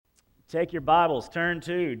Take your Bibles, turn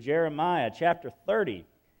to Jeremiah chapter 30.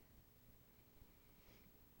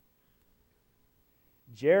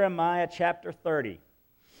 Jeremiah chapter 30.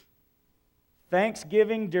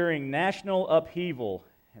 Thanksgiving during national upheaval.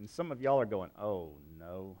 And some of y'all are going, oh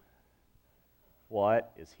no,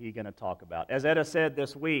 what is he going to talk about? As Etta said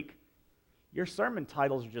this week, your sermon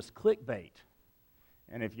titles are just clickbait.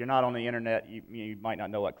 And if you're not on the internet, you might not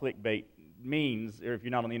know what clickbait means, or if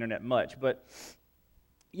you're not on the internet much. But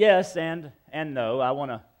yes and no. I want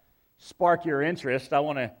to spark your interest. I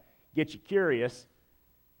want to get you curious.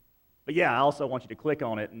 But yeah, I also want you to click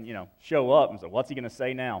on it and, show up and say, what's he going to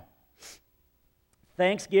say now?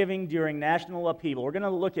 Thanksgiving during national upheaval. We're going to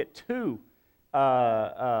look at two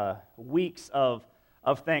weeks of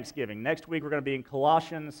Thanksgiving. Next week, we're going to be in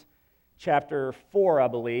Colossians chapter 4, I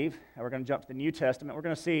believe. And we're going to jump to the New Testament. We're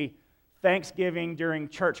going to see Thanksgiving during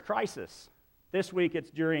church crisis. This week,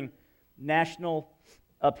 it's during national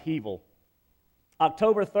upheaval.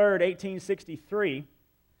 October 3rd, 1863,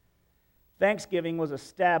 Thanksgiving was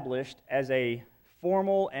established as a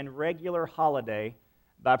formal and regular holiday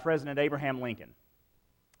by President Abraham Lincoln.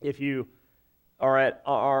 If you are at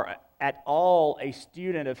all a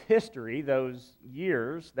student of history, those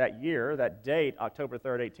years, that date, October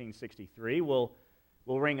 3rd, 1863, will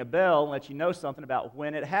ring a bell and let you know something about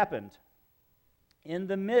when it happened. In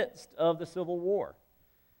the midst of the Civil War.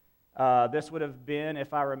 This would have been,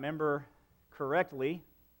 if I remember correctly,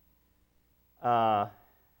 this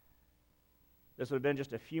would have been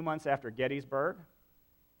just a few months after Gettysburg.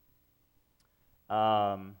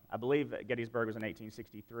 I believe that Gettysburg was in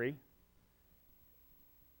 1863.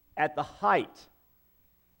 At the height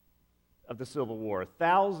of the Civil War,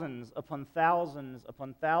 thousands upon thousands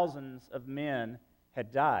upon thousands of men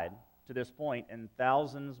had died to this point, and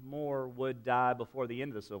thousands more would die before the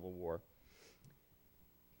end of the Civil War.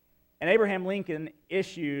 And Abraham Lincoln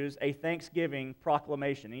issues a Thanksgiving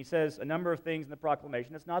proclamation. He says a number of things in the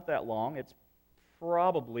proclamation. It's not that long. It's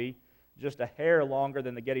probably just a hair longer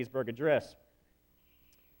than the Gettysburg Address.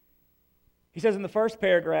 He says in the first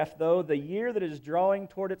paragraph, though, the year that is drawing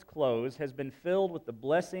toward its close has been filled with the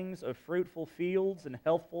blessings of fruitful fields and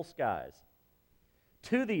healthful skies.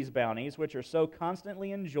 To these bounties, which are so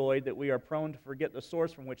constantly enjoyed that we are prone to forget the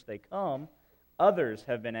source from which they come, others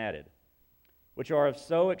have been added, which are of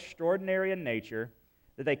so extraordinary a nature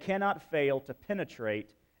that they cannot fail to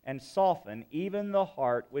penetrate and soften even the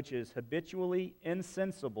heart which is habitually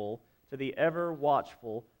insensible to the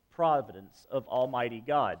ever-watchful providence of Almighty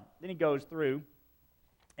God. Then he goes through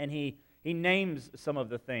and he names some of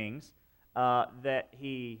the things that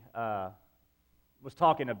he was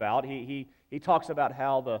talking about. He talks about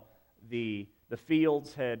how the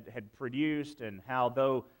fields had produced, and how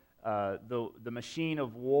though the machine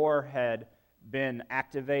of war had been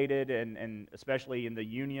activated, and especially in the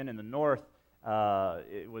Union in the North,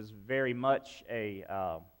 it was very much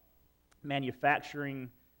a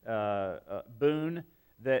manufacturing boon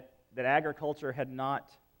that agriculture had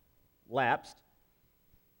not lapsed.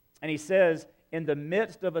 And he says, in the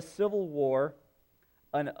midst of a civil war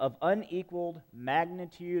of unequaled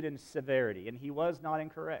magnitude and severity, and he was not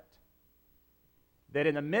incorrect, that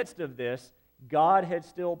in the midst of this, God had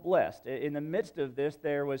still blessed. In the midst of this,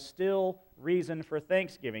 there was still reason for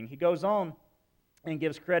thanksgiving. He goes on and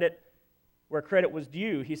gives credit where credit was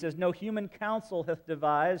due. He says, no human counsel hath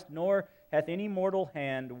devised, nor hath any mortal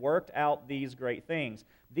hand worked out these great things.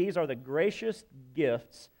 These are the gracious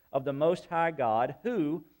gifts of the Most High God,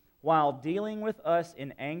 who, while dealing with us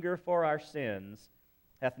in anger for our sins,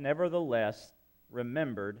 hath nevertheless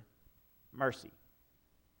remembered mercy.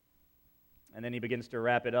 And then he begins to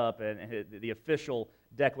wrap it up, and the official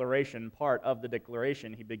declaration, part of the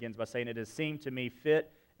declaration, he begins by saying, it has seemed to me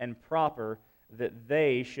fit and proper that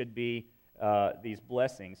they should be, these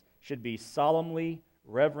blessings, should be solemnly,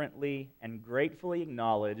 reverently, and gratefully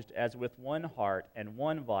acknowledged as with one heart and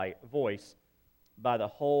one voice by the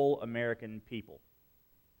whole American people.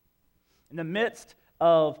 In the midst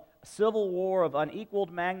of a civil war of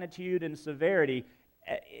unequaled magnitude and severity,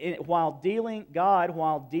 while dealing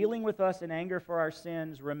with us in anger for our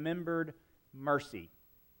sins, remembered mercy.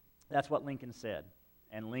 That's what Lincoln said,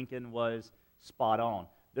 and Lincoln was spot on.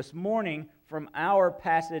 This morning, from our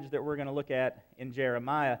passage that we're going to look at in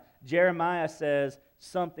Jeremiah, Jeremiah says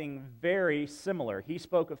something very similar. He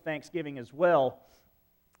spoke of Thanksgiving as well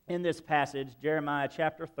in this passage, Jeremiah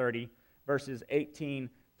chapter 30, verses 18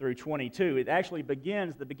 through 22. It actually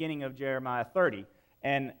begins the beginning of Jeremiah 30,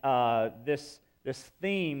 and this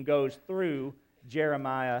theme goes through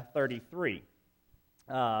Jeremiah 33,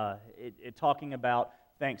 talking about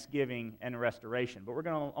Thanksgiving and restoration. But we're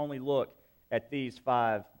going to only look at these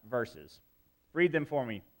 5 verses. Read them for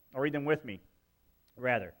me I'll read them with me,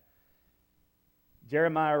 rather.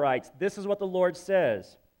 Jeremiah writes, "This is what the Lord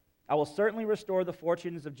says. I will certainly restore the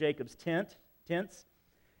fortunes of Jacob's tents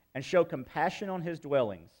and show compassion on his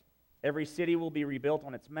dwellings. Every city will be rebuilt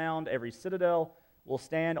on its mound. Every citadel will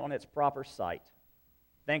stand on its proper site.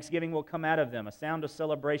 Thanksgiving will come out of them, a sound of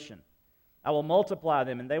celebration. I will multiply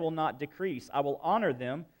them, and they will not decrease. I will honor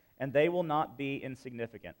them, and they will not be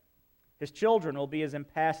insignificant. His children will be as in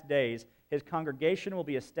past days. His congregation will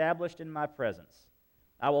be established in my presence.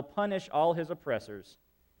 I will punish all his oppressors.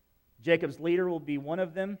 Jacob's leader will be one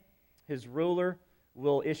of them. His ruler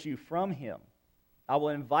will issue from him. I will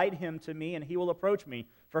invite him to me, and he will approach me.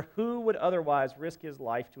 For who would otherwise risk his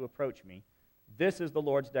life to approach me? This is the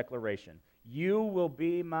Lord's declaration. You will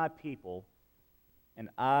be my people, and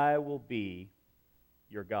I will be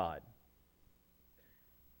your God."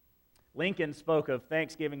 Lincoln spoke of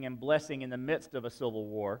thanksgiving and blessing in the midst of a civil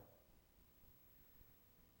war.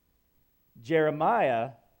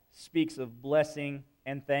 Jeremiah speaks of blessing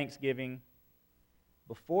and thanksgiving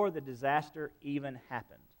before the disaster even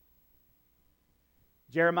happened.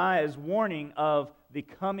 Jeremiah is warning of the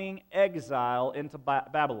coming exile into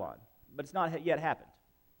Babylon, but it's not yet happened.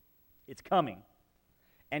 It's coming.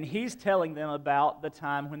 And he's telling them about the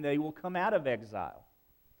time when they will come out of exile.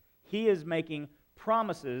 He is making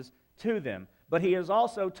promises to them, but he has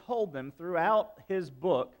also told them throughout his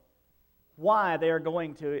book why they are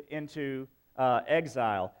going into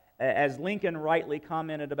exile. As Lincoln rightly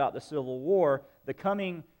commented about the Civil War, the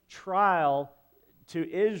coming trial to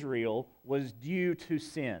Israel was due to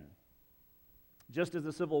sin. Just as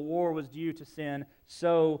the Civil War was due to sin,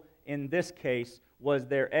 so in this case was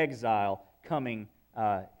their exile coming,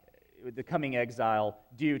 the coming exile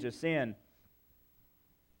due to sin.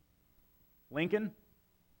 Lincoln,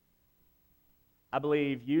 I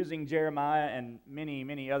believe, using Jeremiah and many,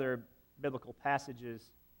 many other biblical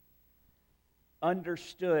passages,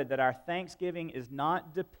 understood that our thanksgiving is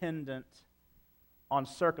not dependent on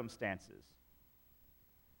circumstances,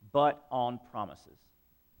 but on promises.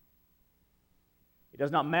 It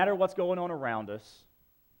does not matter what's going on around us.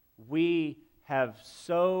 We have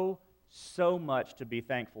so much to be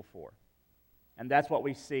thankful for. And that's what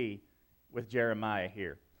we see with Jeremiah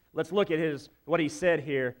here. Let's look at what he said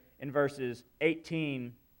here in verses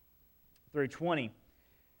 18 through 20.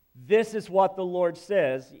 This is what the Lord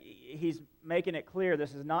says. He's making it clear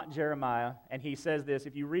this is not Jeremiah, and he says this.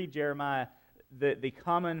 If you read Jeremiah, the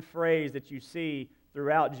common phrase that you see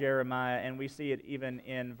throughout Jeremiah, and we see it even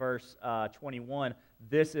in verse 21,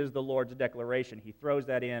 this is the Lord's declaration. He throws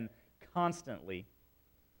that in constantly.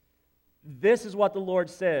 This is what the Lord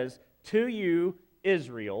says to you,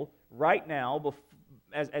 Israel, right now,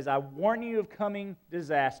 as I warn you of coming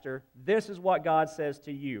disaster. This is what God says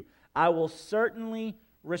to you. I will certainly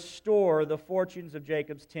restore the fortunes of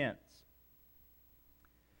Jacob's tents.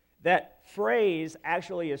 That phrase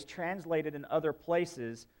actually is translated in other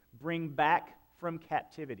places, bring back from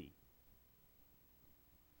captivity.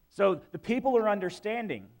 So the people are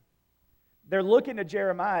understanding. They're looking to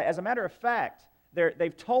Jeremiah. As a matter of fact,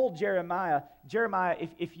 they've told Jeremiah,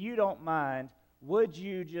 if you don't mind, would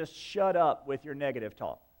you just shut up with your negative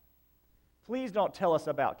talk? Please don't tell us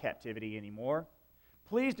about captivity anymore.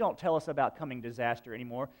 Please don't tell us about coming disaster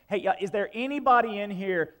anymore. Hey, is there anybody in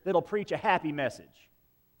here that'll preach a happy message?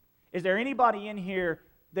 Is there anybody in here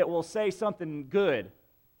that will say something good?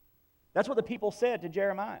 That's what the people said to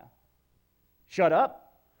Jeremiah. Shut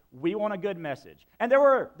up. We want a good message. And there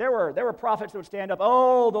were prophets that would stand up.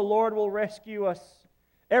 Oh, the Lord will rescue us.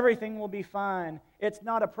 Everything will be fine. It's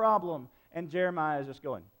not a problem. And Jeremiah is just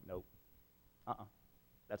going, nope.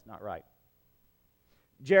 That's not right.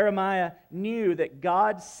 Jeremiah knew that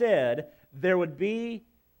God said there would be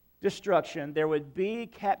destruction, there would be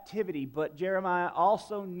captivity, but Jeremiah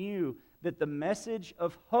also knew that the message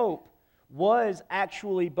of hope was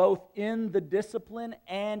actually both in the discipline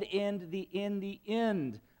and in the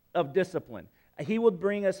end of discipline. He would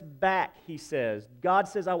bring us back, he says. God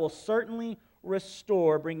says, I will certainly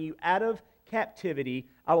bring you out of captivity.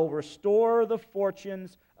 I will restore the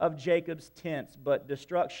fortunes of Jacob's tents, but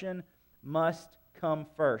destruction must come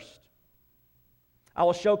first. I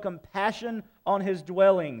will show compassion on his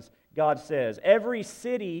dwellings, God says. Every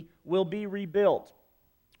city will be rebuilt.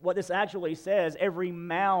 What this actually says, every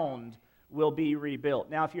mound will be rebuilt.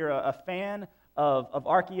 Now, if you're a fan of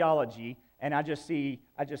archaeology, and I just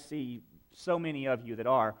see so many of you that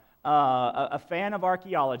are, a fan of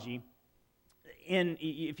archaeology,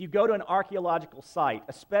 if you go to an archaeological site,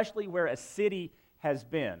 especially where a city has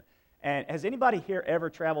been, and has anybody here ever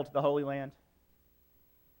traveled to the Holy Land?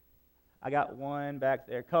 I got one back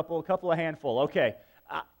there, a couple, a handful. Okay,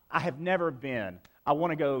 I have never been. I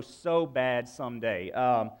want to go so bad someday.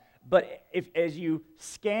 But as you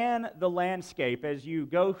scan the landscape, as you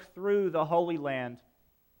go through the Holy Land,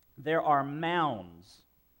 there are mounds,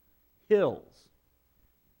 hills,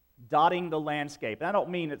 dotting the landscape. And I don't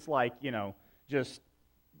mean it's like, just,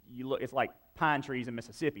 it's like pine trees in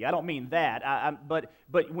Mississippi. I don't mean that. But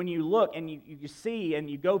when you look and you see and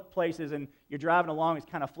you go places and you're driving along, it's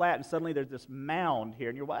kind of flat, and suddenly there's this mound here,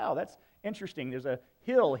 and you're, wow, that's interesting. There's a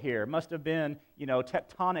hill here. Must have been,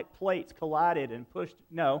 tectonic plates collided and pushed.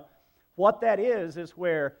 No. What that is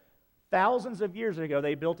where thousands of years ago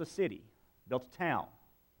they built a city, built a town.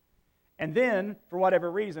 And then, for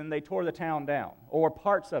whatever reason, they tore the town down, or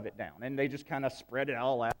parts of it down, and they just kind of spread it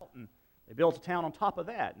all out, and they built a town on top of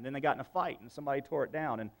that, and then they got in a fight, and somebody tore it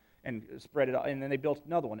down and spread it out, and then they built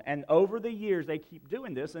another one. And over the years, they keep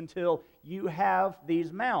doing this until you have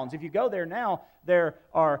these mounds. If you go there now, there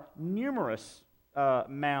are numerous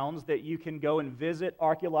mounds that you can go and visit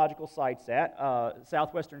archaeological sites at.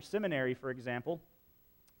 Southwestern Seminary, for example,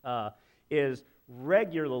 is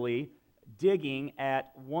regularly digging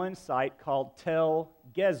at one site called Tel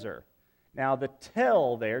Gezer. Now, the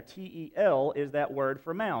tel there, T-E-L, is that word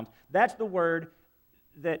for mound. That's the word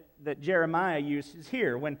that Jeremiah uses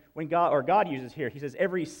here when God uses here. He says,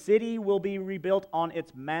 every city will be rebuilt on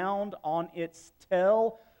its mound, on its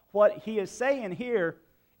tel. What he is saying here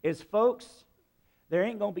is, folks, there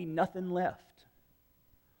ain't going to be nothing left.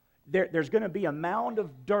 There's going to be a mound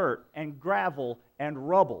of dirt and gravel and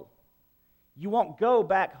rubble. You won't go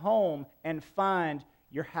back home and find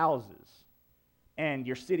your houses and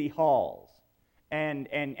your city halls and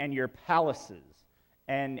your palaces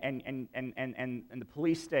and the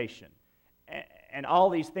police station and all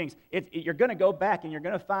these things. You're going to go back and you're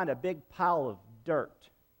going to find a big pile of dirt.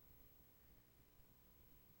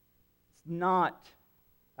 It's not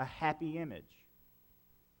a happy image.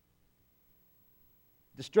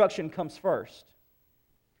 Destruction comes first.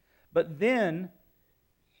 But then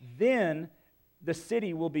the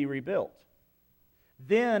city will be rebuilt.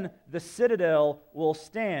 Then the citadel will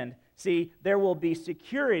stand. See, there will be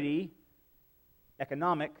security,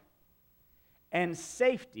 economic, and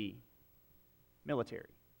safety, military.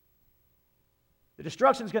 The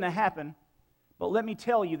destruction is going to happen, but let me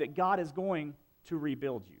tell you that God is going to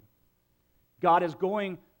rebuild you. God is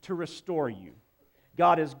going to restore you.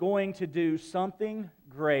 God is going to do something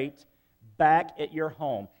great back at your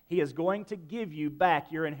home. He is going to give you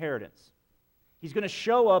back your inheritance. He's going to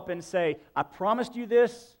show up and say, I promised you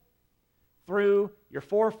this through your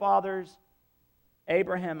forefathers,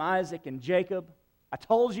 Abraham, Isaac, and Jacob. I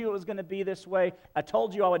told you it was going to be this way. I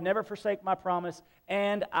told you I would never forsake my promise,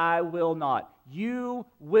 and I will not. You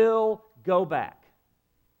will go back,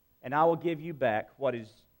 and I will give you back what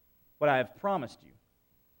I have promised you.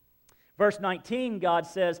 Verse 19, God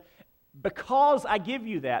says, because I give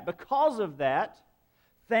you that, because of that,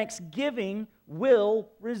 thanksgiving will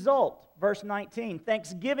result. Verse 19,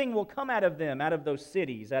 thanksgiving will come out of them, out of those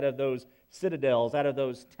cities, out of those citadels, out of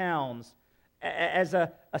those towns, as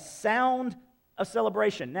a sound of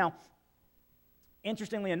celebration. Now,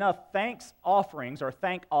 interestingly enough, thank offerings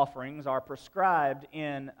are prescribed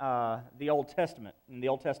in the Old Testament, in the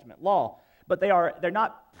Old Testament law. But they're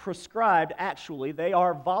not prescribed actually, they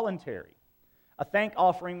are voluntary. A thank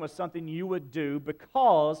offering was something you would do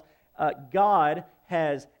because God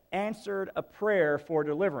has answered a prayer for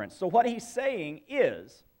deliverance. So what he's saying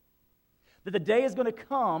is that the day is going to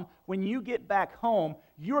come when you get back home,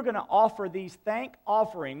 you're going to offer these thank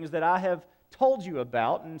offerings that I have told you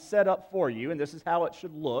about and set up for you, and this is how it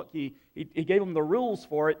should look. He gave them the rules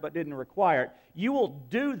for it but didn't require it. You will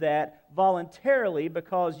do that voluntarily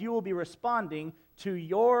because you will be responding to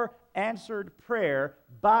your answered prayer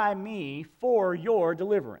by me for your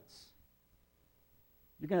deliverance.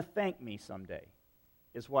 You're going to thank me someday,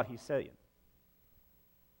 is what he's saying.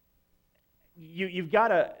 You've got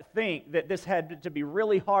to think that this had to be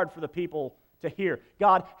really hard for the people to hear.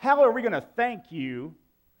 God, how are we going to thank you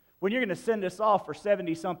when you're going to send us off for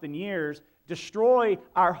 70-something years, destroy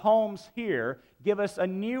our homes here, give us a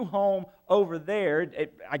new home over there?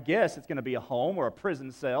 I guess it's going to be a home or a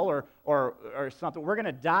prison cell or something. We're going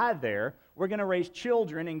to die there. We're going to raise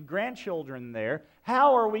children and grandchildren there.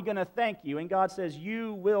 How are we going to thank you? And God says,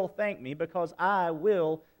 you will thank me because I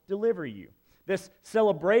will deliver you. This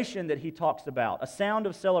celebration that he talks about, a sound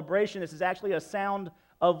of celebration, this is actually a sound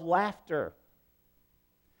of laughter.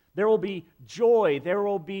 There will be joy, there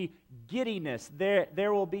will be giddiness,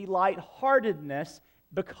 there will be lightheartedness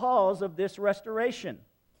because of this restoration.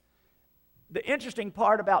 The interesting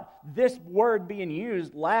part about this word being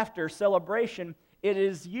used, laughter, celebration, it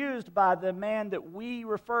is used by the man that we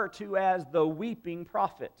refer to as the weeping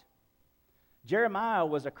prophet. Jeremiah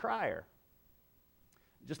was a crier.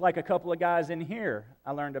 Just like a couple of guys in here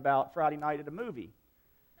I learned about Friday night at a movie.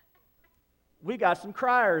 We got some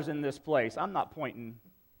criers in this place. I'm not pointing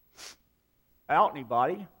out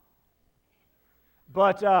anybody.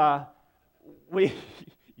 But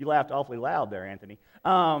you laughed awfully loud there, Anthony.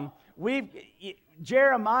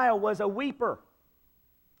 Jeremiah was a weeper.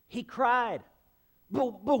 He cried. But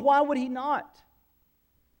why would he not?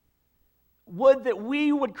 Would that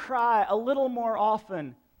we would cry a little more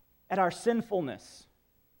often at our sinfulness.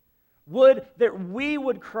 Would that we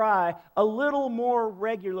would cry a little more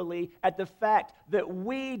regularly at the fact that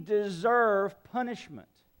we deserve punishment.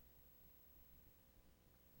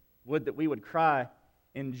 Would that we would cry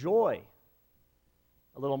in joy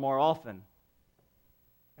a little more often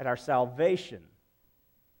at our salvation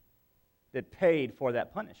that paid for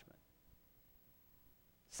that punishment.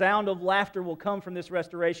 Sound of laughter will come from this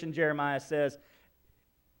restoration, Jeremiah says.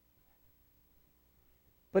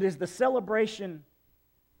 But is the celebration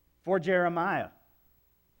for Jeremiah?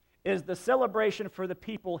 Is the celebration for the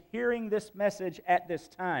people hearing this message at this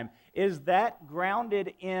time? Is that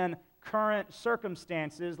grounded in current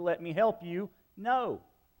circumstances? Let me help you. No.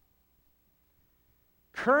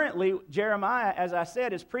 Currently, Jeremiah, as I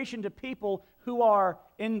said, is preaching to people who are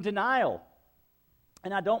in denial.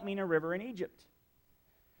 And I don't mean a river in Egypt.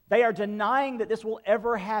 They are denying that this will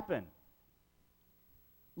ever happen.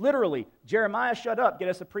 Literally, Jeremiah, shut up, get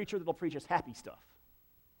us a preacher that will preach us happy stuff.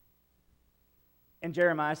 And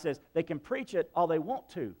Jeremiah says, they can preach it all they want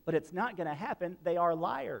to, but it's not going to happen. They are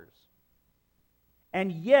liars.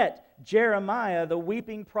 And yet, Jeremiah, the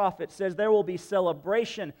weeping prophet, says there will be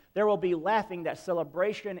celebration, there will be laughing. That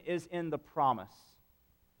celebration is in the promise.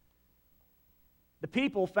 The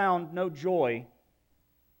people found no joy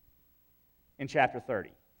in chapter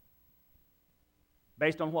 30.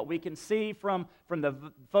 Based on what we can see from the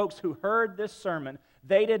folks who heard this sermon,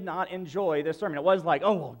 they did not enjoy this sermon. It was like,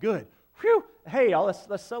 oh, well, good. Whew, hey,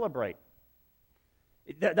 let's celebrate.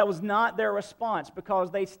 That was not their response,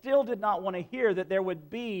 because they still did not want to hear that there would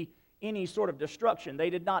be any sort of destruction. They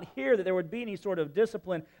did not hear that there would be any sort of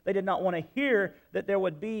discipline. They did not want to hear that there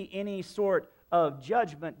would be any sort of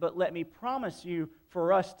judgment. But let me promise you,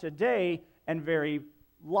 for us today, and very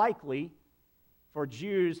likely for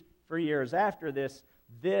Jews for years after this,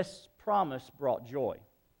 this promise brought joy.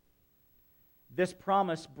 This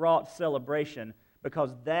promise brought celebration,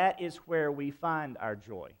 because that is where we find our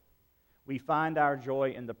joy. We find our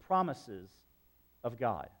joy in the promises of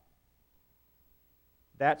God.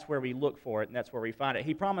 That's where we look for it, and that's where we find it.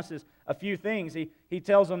 He promises a few things. He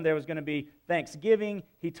tells them there was going to be thanksgiving.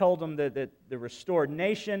 He told them that the restored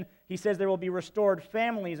nation. He says there will be restored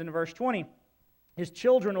families in verse 20. His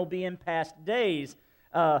children will be in past days.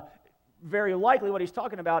 Very likely what he's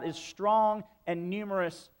talking about is strong and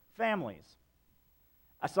numerous families.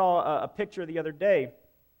 I saw a picture the other day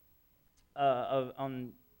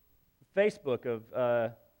on Facebook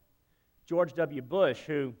of George W. Bush,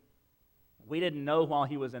 who we didn't know while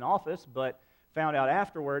he was in office, but found out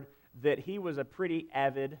afterward that he was a pretty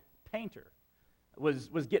avid painter.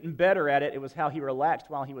 Was getting better at it. It was how he relaxed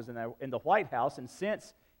while he was in the White House, and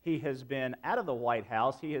since he has been out of the White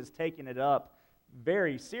House, he has taken it up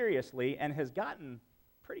very seriously and has gotten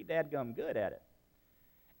pretty dadgum good at it.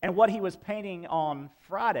 And what he was painting on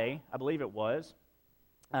Friday, I believe it was,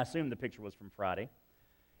 I assume the picture was from Friday,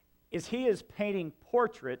 is he is painting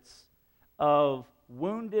portraits of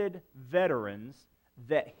wounded veterans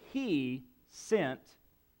that he sent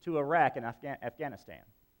to Iraq and Afghanistan,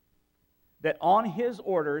 that on his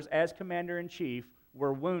orders as commander-in-chief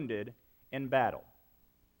were wounded in battle.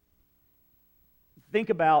 Think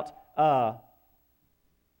about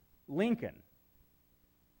Lincoln,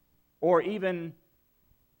 or even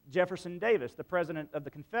Jefferson Davis, the president of the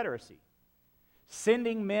Confederacy,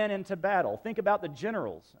 sending men into battle. Think about the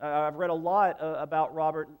generals. I've read a lot about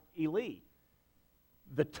Robert E. Lee.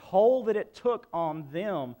 The toll that it took on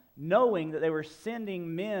them, knowing that they were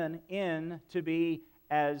sending men in to be,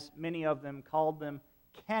 as many of them called them,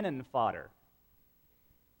 cannon fodder.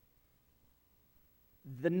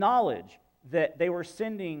 The knowledge that they were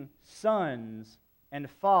sending sons and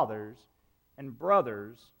fathers and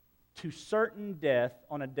brothers to certain death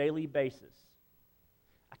on a daily basis.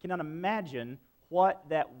 I cannot imagine what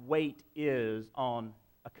that weight is on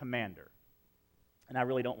a commander. And I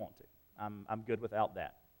really don't want to. I'm good without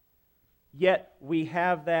that. Yet we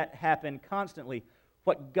have that happen constantly.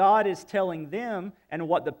 What God is telling them and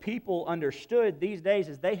what the people understood these days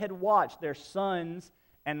is they had watched their sons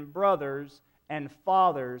and brothers and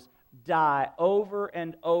fathers die over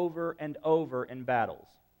and over and over in battles.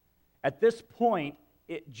 At this point,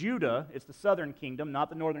 Judah, it's the southern kingdom, not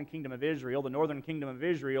the northern kingdom of Israel. The northern kingdom of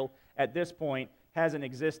Israel at this point hasn't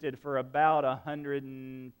existed for about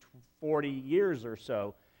 140 years or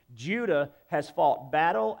so. Judah has fought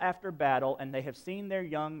battle after battle, and they have seen their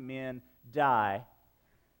young men die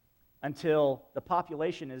until the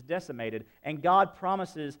population is decimated. And God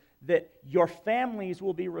promises that your families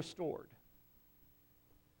will be restored.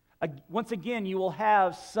 Once again, you will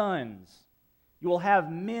have sons. You will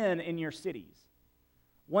have men in your cities.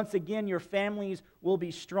 Once again, your families will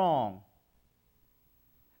be strong.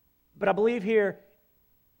 But I believe here,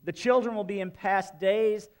 the children will be in past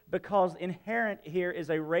days because inherent here is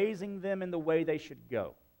a raising them in the way they should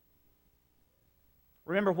go.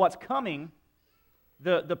 Remember what's coming,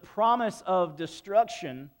 the promise of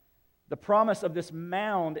destruction, the promise of this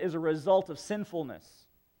mound is a result of sinfulness,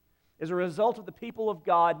 is a result of the people of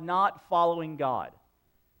God not following God,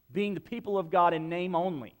 being the people of God in name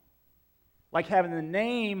only. Like having the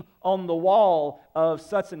name on the wall of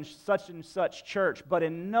such and such church, but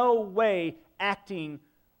in no way acting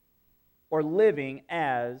or living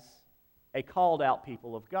as a called out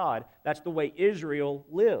people of God. That's the way Israel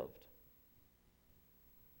lived.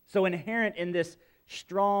 So inherent in this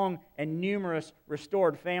strong and numerous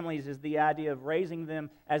restored families is the idea of raising them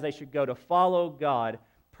as they should go to follow God.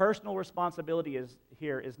 Personal responsibility is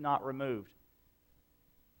not removed.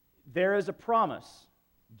 There is a promise,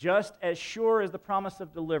 just as sure as the promise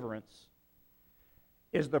of deliverance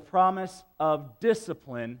is the promise of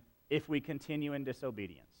discipline if we continue in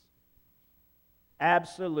disobedience.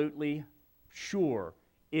 Absolutely sure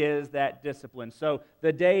is that discipline. So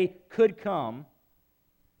the day could come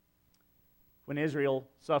when Israel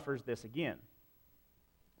suffers this again.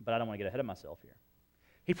 But I don't want to get ahead of myself here.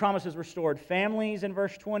 He promises restored families in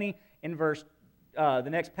verse 20. In the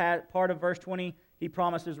next part of verse 20, he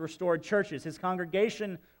promises restored churches. His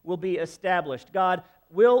congregation will be established. God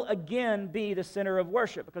will again be the center of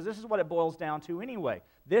worship, because this is what it boils down to anyway.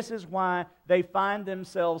 This is why they find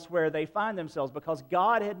themselves where they find themselves, because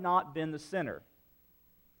God had not been the center.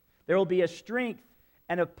 There will be a strength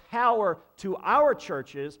and a power to our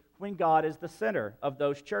churches when God is the center of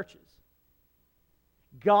those churches.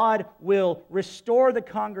 God will restore the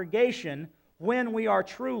congregation when we are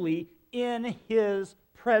truly in His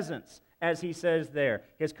presence, as He says there.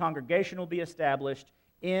 His congregation will be established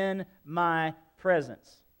in my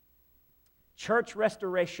presence. Church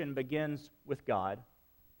restoration begins with God.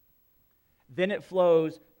 Then it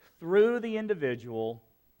flows through the individual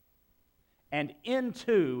and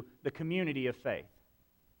into the community of faith.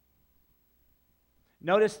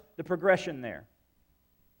 Notice the progression there.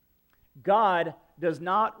 God does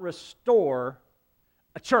not restore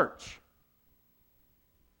a church.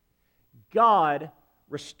 God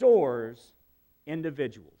restores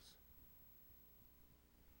individuals.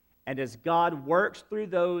 And as God works through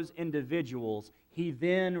those individuals, He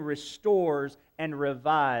then restores and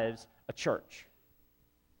revives a church.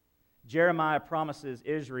 Jeremiah promises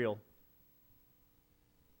Israel,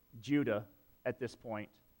 Judah at this point,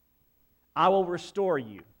 I will restore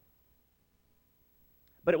you.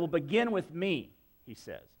 But it will begin with me, he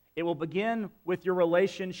says. It will begin with your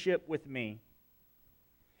relationship with me.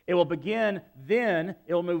 It will begin then,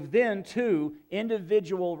 it will move then to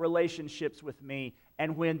individual relationships with me.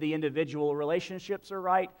 And when the individual relationships are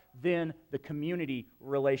right, then the community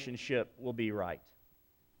relationship will be right.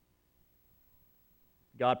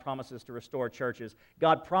 God promises to restore churches.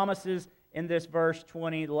 God promises in this verse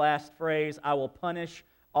 20, the last phrase, I will punish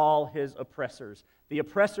all his oppressors. The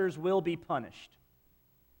oppressors will be punished.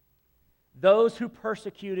 Those who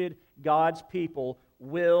persecuted God's people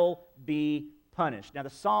will be punished. Now, the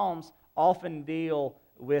Psalms often deal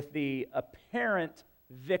with the apparent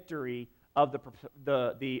victory of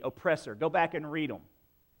the oppressor. Go back and read them.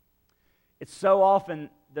 It's so often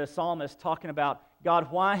the psalmist talking about, God,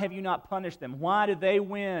 why have you not punished them? Why do they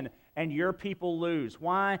win and your people lose?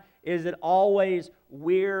 Why is it always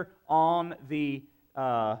we're on the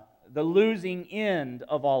losing end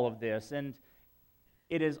of all of this? And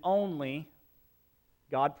it is only,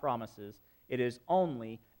 God promises, it is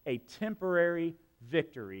only a temporary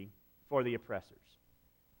victory for the oppressors.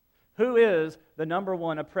 Who is the number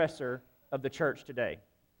one oppressor of the church today?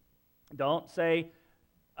 Don't say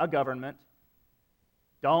a government.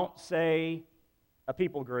 Don't say a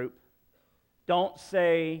people group. Don't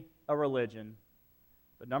say a religion.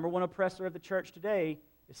 The number one oppressor of the church today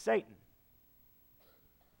is Satan.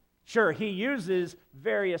 Sure, he uses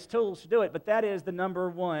various tools to do it, but that is the number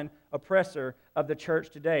one oppressor of the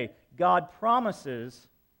church today. God promises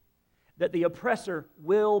that the oppressor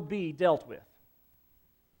will be dealt with.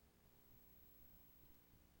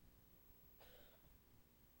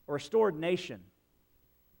 A restored nation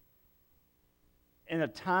in a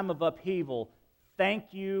time of upheaval,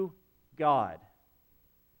 thank you, God.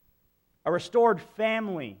 A restored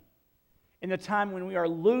family in the time when we are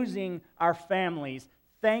losing our families,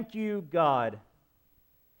 thank you, God.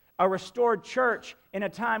 A restored church in a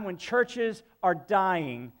time when churches are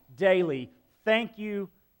dying daily, thank you,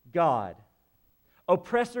 God.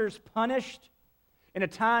 Oppressors punished in a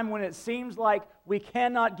time when it seems like we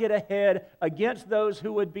cannot get ahead against those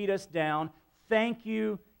who would beat us down, thank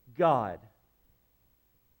you, God.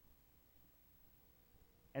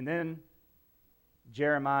 And then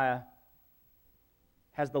Jeremiah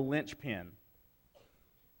has the linchpin.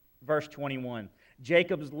 Verse 21.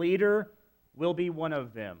 Jacob's leader will be one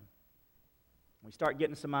of them. We start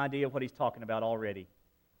getting some idea of what he's talking about already.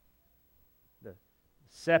 The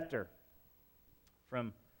scepter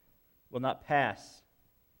will not pass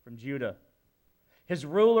from Judah. His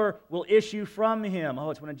ruler will issue from him.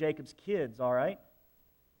 Oh, it's one of Jacob's kids, all right.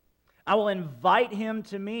 I will invite him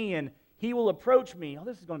to me, and he will approach me. Oh,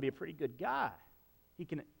 this is going to be a pretty good guy.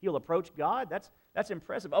 He'll approach God. That's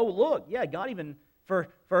impressive. Oh, look, yeah, God even for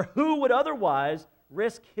who would otherwise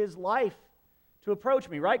risk his life to approach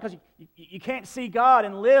me, right? Because you can't see God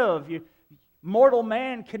and live. Mortal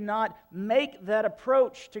man cannot make that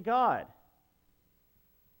approach to God.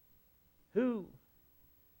 Who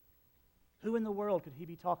in the world could he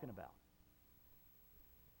be talking about?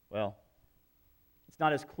 Well, it's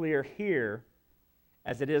not as clear here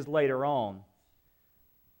as it is later on.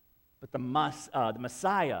 But the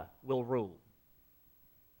Messiah will rule.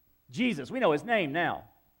 Jesus, we know his name now.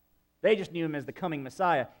 They just knew him as the coming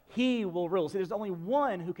Messiah. He will rule. See, there's only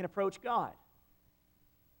one who can approach God.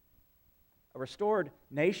 A restored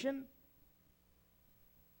nation,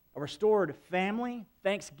 a restored family,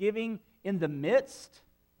 thanksgiving in the midst,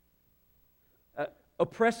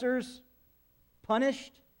 oppressors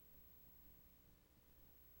punished.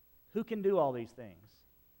 Who can do all these things?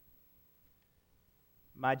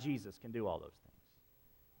 My Jesus can do all those things.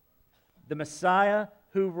 The Messiah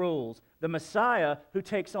who rules. The Messiah who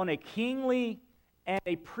takes on a kingly and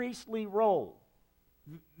a priestly role.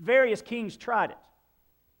 Various kings tried it.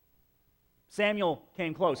 Samuel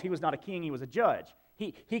came close. He was not a king, he was a judge.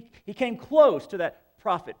 He came close to that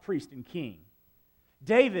prophet, priest, and king.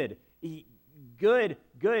 David, good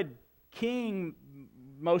king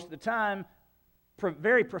most of the time,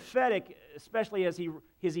 very prophetic, especially as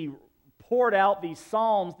he poured out these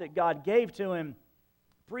psalms that God gave to him,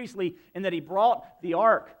 priestly, and that he brought the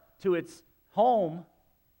ark to its home.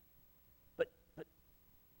 But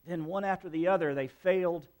then one after the other, they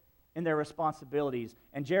failed in their responsibilities.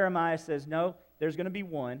 And Jeremiah says, no, there's going to be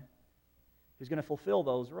one who's going to fulfill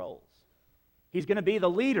those roles. He's going to be the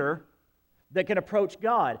leader that can approach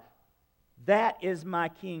God. That is my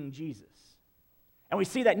King Jesus. And we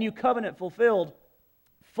see that new covenant fulfilled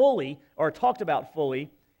fully, or talked about fully,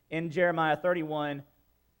 in Jeremiah 31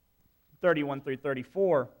 through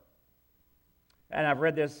 34. And I've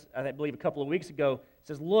read this, I believe, a couple of weeks ago. It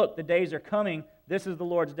says, look, the days are coming. This is the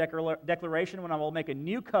Lord's declaration when I will make a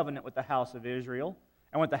new covenant with the house of Israel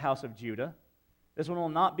and with the house of Judah. This one will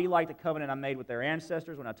not be like the covenant I made with their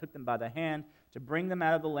ancestors when I took them by the hand to bring them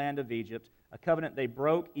out of the land of Egypt, a covenant they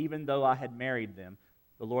broke even though I had married them.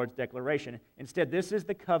 The Lord's declaration. Instead, this is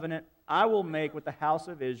the covenant I will make with the house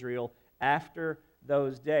of Israel after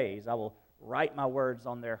those days. I will write my words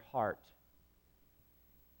on their heart.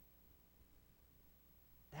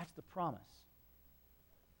 That's the promise.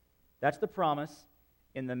 That's the promise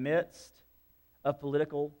in the midst of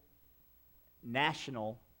political,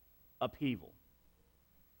 national upheaval.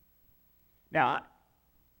 Now,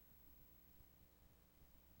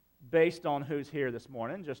 based on who's here this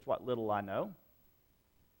morning, just what little I know,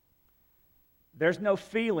 there's no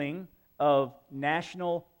feeling of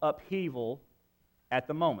national upheaval at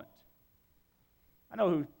the moment. I know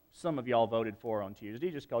who some of y'all voted for on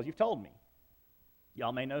Tuesday just because you've told me.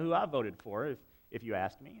 Y'all may know who I voted for if you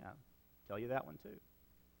asked me. I'll tell you that one too.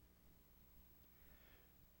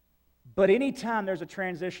 But anytime there's a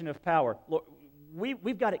transition of power, look,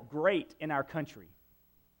 we've got it great in our country.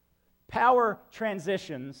 Power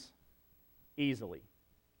transitions easily.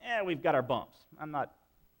 We've got our bumps. I'm not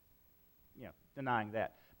denying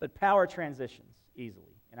that. But power transitions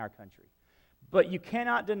easily in our country. But you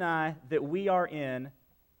cannot deny that we are in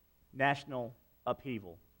national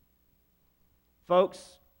upheaval.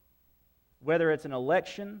 Folks, whether it's an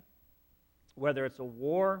election, whether it's a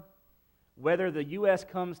war, whether the U.S.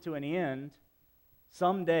 comes to an end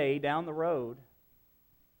someday down the road,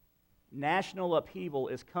 national upheaval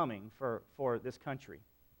is coming for this country.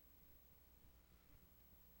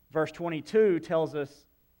 Verse 22 tells us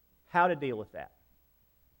how to deal with that.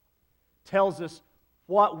 Tells us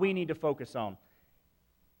what we need to focus on.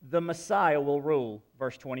 the Messiah will rule.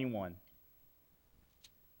 Verse 21.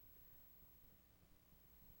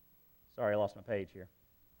 Sorry, I lost my page here.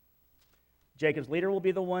 Jacob's leader will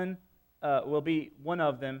be one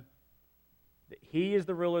of them. He is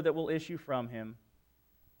the ruler that will issue from him.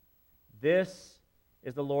 This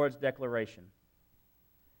is the Lord's declaration.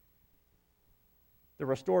 The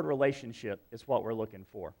restored relationship is what we're looking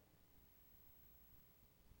for.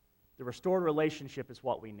 The restored relationship is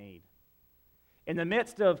what we need. In the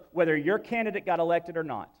midst of whether your candidate got elected or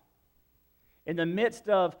not, in the midst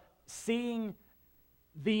of seeing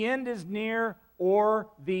the end is near or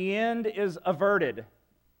the end is averted,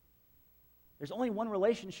 there's only one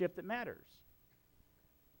relationship that matters.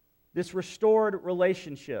 This restored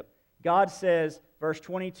relationship. God says, verse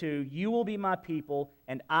 22, "You will be my people,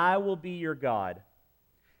 and I will be your God."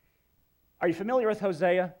 Are you familiar with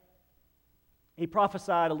Hosea? He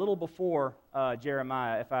prophesied a little before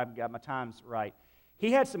Jeremiah, if I've got my times right.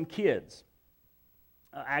 He had some kids.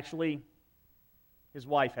 Actually, his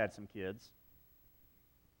wife had some kids.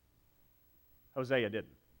 Hosea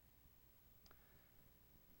didn't.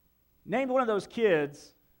 Named one of those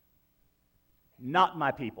kids, Not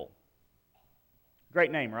My People. Great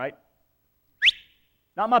name, right?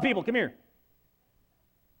 Not My People, come here.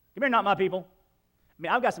 Come here, Not My People. I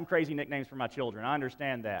mean, I've got some crazy nicknames for my children. I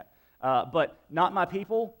understand that. But Not My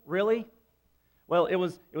People, really? Well, it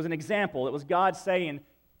was an example. It was God saying,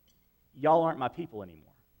 y'all aren't my people anymore.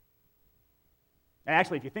 And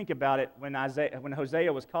actually, if you think about it, when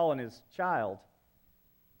Hosea was calling his child,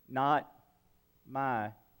 Not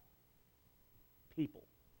My People.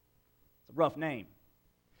 It's a rough name.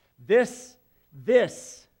 This,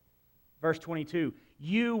 verse 22,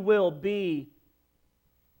 you will be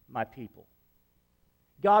my people.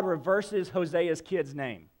 God reverses Hosea's kid's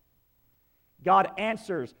name. God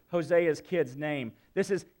answers Hosea's kid's name.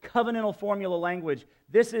 This is covenantal formula language.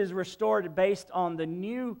 This is restored based on the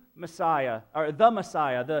new Messiah, or the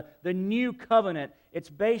Messiah, the new covenant. It's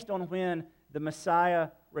based on when the Messiah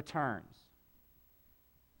returns.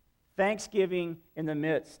 Thanksgiving in the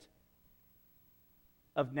midst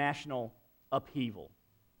of national upheaval.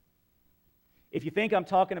 If you think I'm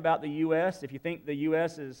talking about the U.S., if you think the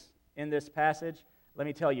U.S. is in this passage, let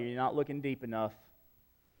me tell you, you're not looking deep enough.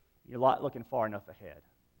 You're not looking far enough ahead.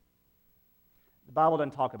 The Bible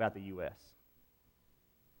doesn't talk about the U.S.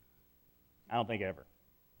 I don't think ever.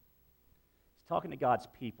 It's talking to God's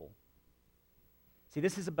people. See,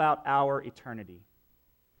 this is about our eternity.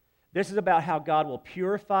 This is about how God will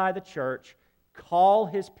purify the church, call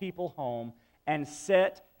his people home, and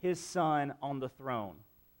set his Son on the throne.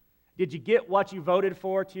 Did you get what you voted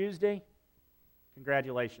for Tuesday?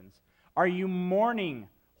 Congratulations. Are you mourning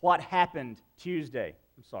what happened Tuesday?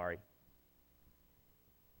 I'm sorry.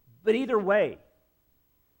 But either way,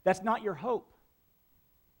 that's not your hope.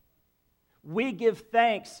 We give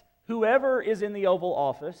thanks, whoever is in the Oval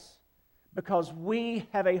Office, because we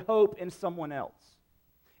have a hope in someone else,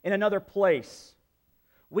 in another place.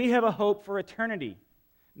 We have a hope for eternity,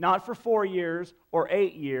 not for 4 years or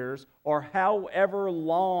 8 years or however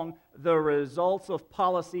long the results of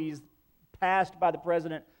policies passed by the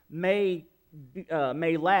president may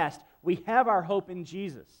last. We have our hope in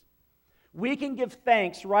Jesus. We can give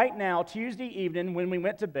thanks right now, Tuesday evening when we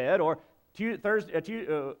went to bed, or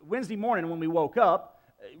Wednesday morning when we woke up,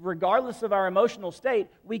 regardless of our emotional state.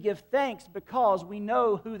 We give thanks because we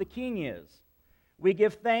know who the King is. We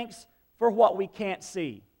give thanks for what we can't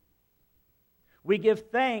see. We give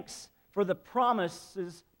thanks for the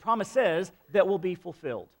promises that will be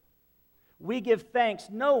fulfilled. We give thanks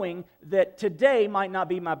knowing that today might not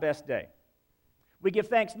be my best day. We give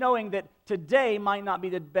thanks knowing that today might not be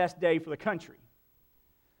the best day for the country.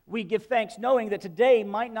 We give thanks knowing that today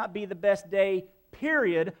might not be the best day,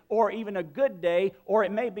 period, or even a good day, or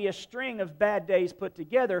it may be a string of bad days put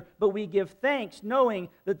together, but we give thanks knowing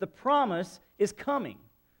that the promise is coming.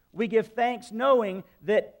 We give thanks knowing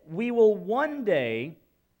that we will one day,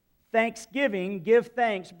 Thanksgiving, give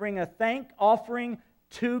thanks, bring a thank offering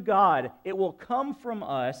to God. It will come from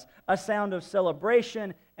us, a sound of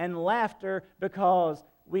celebration and laughter, because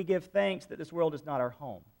we give thanks that this world is not our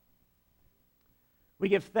home. We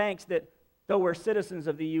give thanks that though we're citizens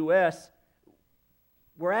of the U.S.,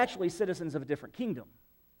 we're actually citizens of a different kingdom.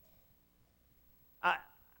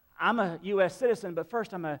 I'm a U.S. citizen, but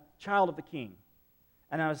first I'm a child of the King,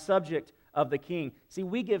 and I'm a subject of the King. See,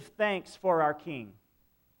 we give thanks for our King.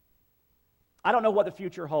 I don't know what the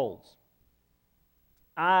future holds.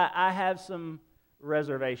 I have some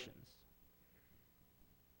reservations.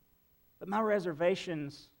 But my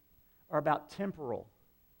reservations are about temporary,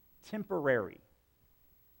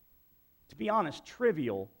 to be honest,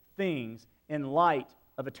 trivial things in light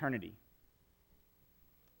of eternity.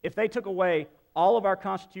 If they took away all of our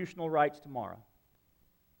constitutional rights tomorrow,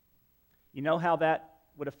 you know how that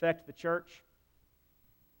would affect the church?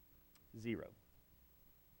 Zero.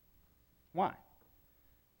 Why?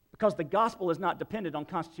 Because the gospel is not dependent on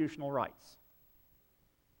constitutional rights.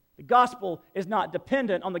 The gospel is not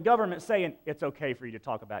dependent on the government saying it's okay for you to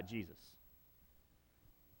talk about Jesus.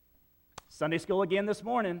 Sunday school again this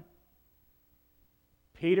morning.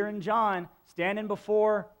 Peter and John standing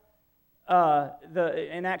before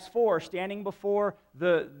in Acts 4, standing before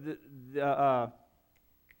the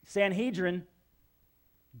Sanhedrin.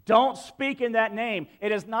 Don't speak in that name.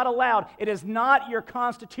 It is not allowed. It is not your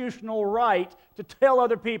constitutional right to tell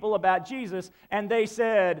other people about Jesus. And they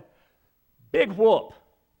said, big whoop,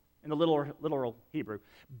 in the literal Hebrew.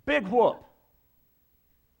 Big whoop.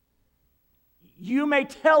 You may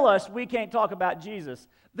tell us we can't talk about Jesus.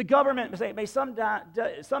 The government may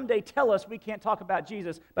someday tell us we can't talk about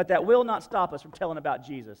Jesus, but that will not stop us from telling about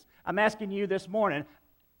Jesus. I'm asking you this morning,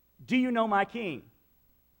 do you know my King?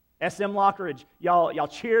 S.M. Lockridge, y'all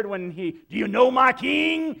cheered when do you know my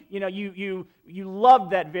King? You know, you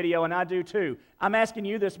loved that video, and I do too. I'm asking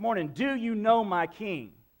you this morning, do you know my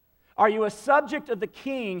King? Are you a subject of the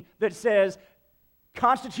King that says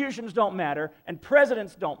constitutions don't matter and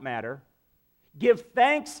presidents don't matter? Give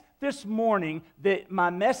thanks this morning that my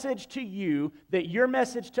message to you, that your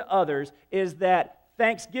message to others, is that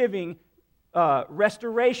thanksgiving,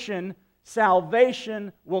 restoration,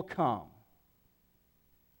 salvation will come.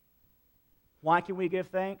 Why can we give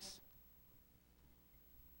thanks?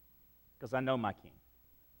 Because I know my King.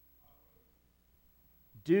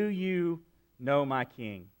 Do you know my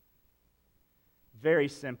King? Very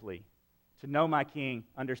simply, to know my King,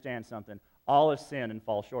 understand something. All have sinned and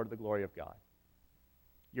fall short of the glory of God.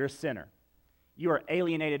 You're a sinner. You are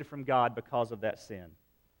alienated from God because of that sin.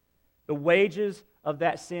 The wages of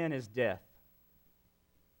that sin is death.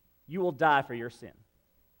 You will die for your sin.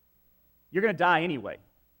 You're going to die anyway.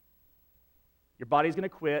 Your body's going to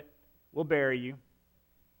quit. We'll bury you.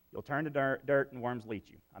 You'll turn to dirt and worms eat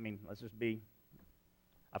you. I mean, let's just be...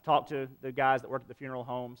 I've talked to the guys that work at the funeral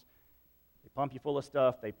homes. They pump you full of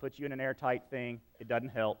stuff. They put you in an airtight thing. It doesn't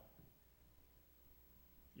help.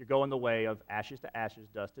 You're going the way of ashes to ashes,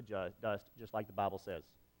 dust to dust, just like the Bible says.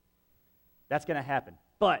 That's going to happen.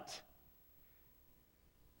 But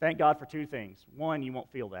thank God for two things. One, you won't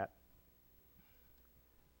feel that.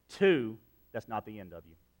 Two, that's not the end of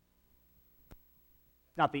you.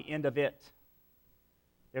 It's not the end of it.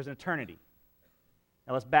 There's an eternity.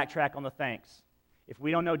 Now let's backtrack on the thanks. If we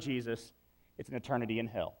don't know Jesus, it's an eternity in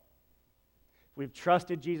hell. If we've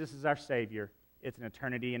trusted Jesus as our Savior, it's an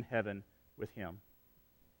eternity in heaven with Him.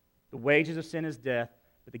 The wages of sin is death,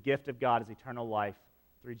 but the gift of God is eternal life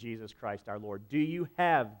through Jesus Christ our Lord. Do you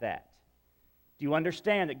have that? Do you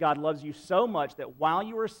understand that God loves you so much that while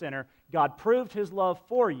you were a sinner, God proved His love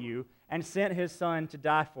for you and sent His Son to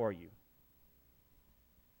die for you?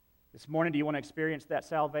 This morning, do you want to experience that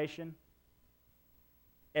salvation?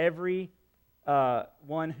 Every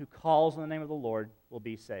one who calls on the name of the Lord will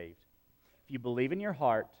be saved. If you believe in your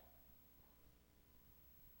heart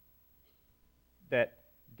that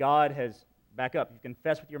God has, back up, you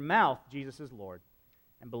confess with your mouth Jesus is Lord,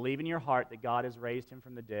 and believe in your heart that God has raised Him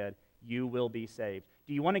from the dead, you will be saved.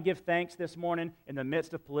 Do you want to give thanks this morning in the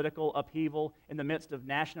midst of political upheaval, in the midst of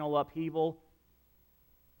national upheaval?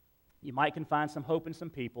 You might can find some hope in some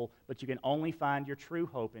people, but you can only find your true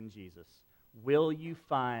hope in Jesus. Will you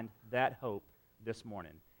find that hope this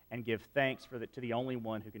morning and give thanks to the only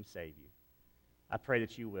one who can save you? I pray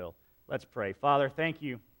that you will. Let's pray. Father, thank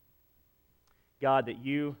you, God, that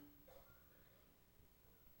you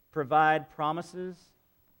provide promises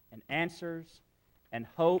and answers and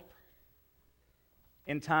hope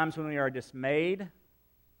in times when we are dismayed,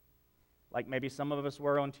 like maybe some of us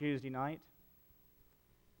were on Tuesday night.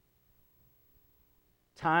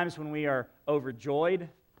 Times when we are overjoyed,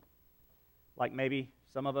 like maybe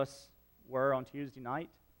some of us were on Tuesday night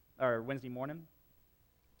or Wednesday morning.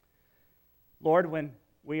 Lord, when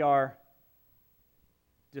we are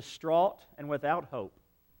distraught and without hope,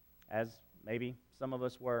 as maybe some of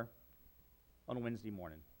us were on Wednesday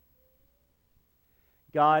morning.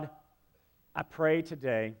 God, I pray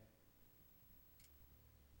today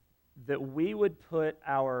that we would put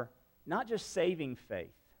our, not just saving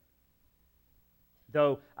faith,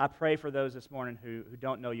 though I pray for those this morning who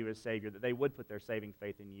don't know you as Savior, that they would put their saving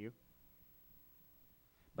faith in you.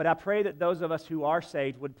 But I pray that those of us who are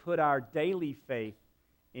saved would put our daily faith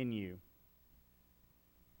in you.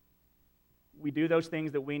 We do those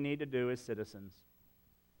things that we need to do as citizens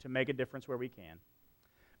to make a difference where we can.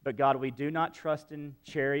 But God, we do not trust in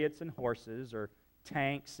chariots and horses or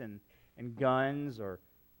tanks and guns or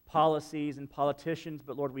policies and politicians,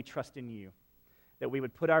 but Lord, we trust in you, that we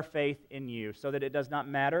would put our faith in you so that it does not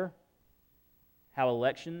matter how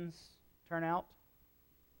elections turn out.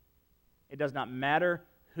 It does not matter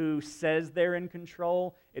who says they're in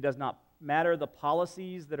control. It does not matter the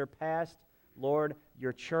policies that are passed. Lord,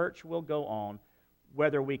 your church will go on.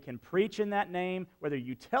 Whether we can preach in that name, whether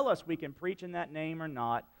you tell us we can preach in that name or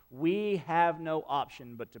not, we have no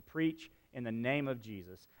option but to preach in the name of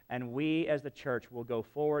Jesus. And we as the church will go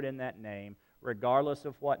forward in that name, regardless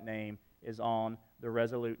of what name is on the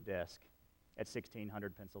Resolute desk at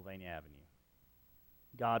 1600 Pennsylvania Avenue.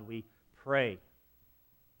 God, we pray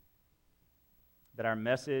that our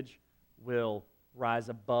message will rise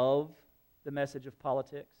above the message of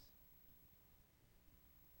politics,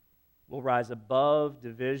 will rise above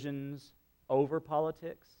divisions over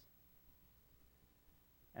politics,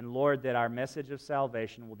 and Lord, that our message of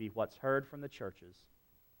salvation will be what's heard from the churches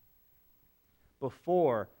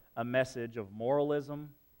before a message of moralism,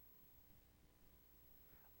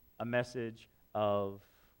 a message of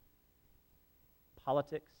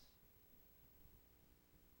politics,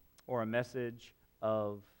 or a message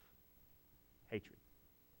of hatred.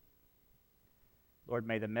 Lord,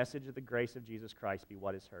 may the message of the grace of Jesus Christ be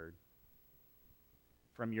what is heard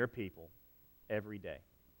from your people every day.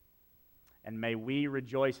 And may we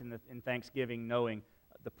rejoice in thanksgiving, knowing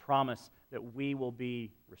the promise that we will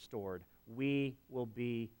be restored. We will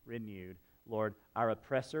be renewed. Lord, our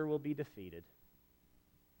oppressor will be defeated,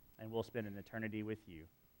 and we'll spend an eternity with you.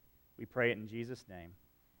 We pray it in Jesus' name.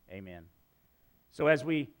 Amen. So as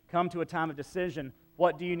we come to a time of decision,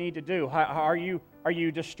 what do you need to do? Are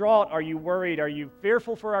you distraught? Are you worried? Are you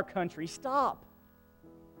fearful for our country? Stop.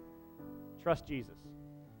 Trust Jesus.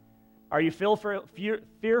 Are you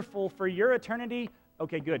fearful for your eternity?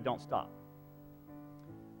 Okay, good. Don't stop.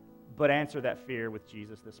 But answer that fear with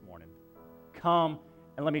Jesus this morning. Come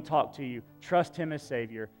and let me talk to you. Trust Him as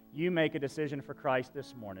Savior. You make a decision for Christ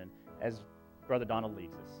this morning as Brother Donald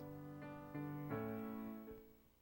leads us.